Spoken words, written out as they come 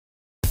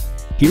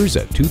Here's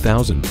a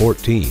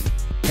 2014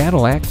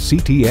 Cadillac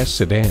CTS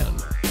sedan.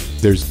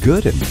 There's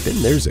good and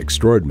then there's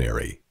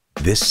extraordinary.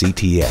 This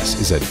CTS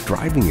is a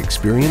driving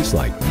experience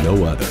like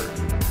no other.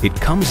 It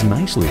comes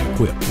nicely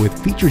equipped with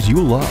features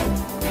you'll love: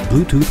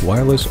 Bluetooth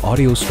wireless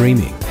audio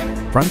streaming,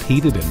 front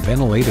heated and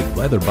ventilated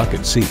leather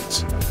bucket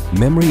seats,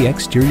 memory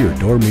exterior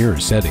door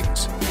mirror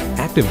settings,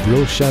 active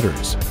grille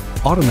shutters,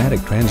 automatic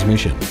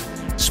transmission,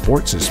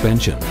 sport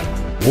suspension,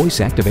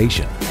 voice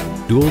activation,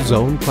 dual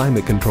zone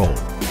climate control,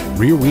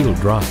 rear wheel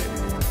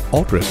drive,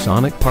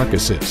 ultrasonic park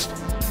assist,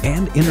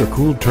 and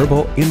intercooled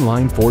turbo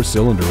inline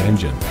 4-cylinder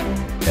engine.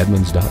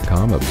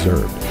 Edmunds.com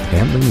observed,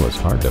 handling was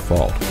hard to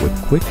fault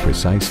with quick,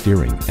 precise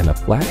steering and a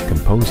flat,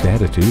 composed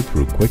attitude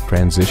through quick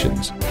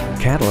transitions.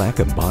 Cadillac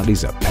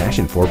embodies a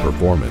passion for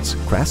performance,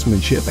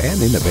 craftsmanship,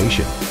 and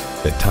innovation.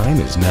 The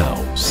time is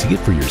now. See it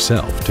for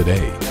yourself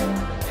today.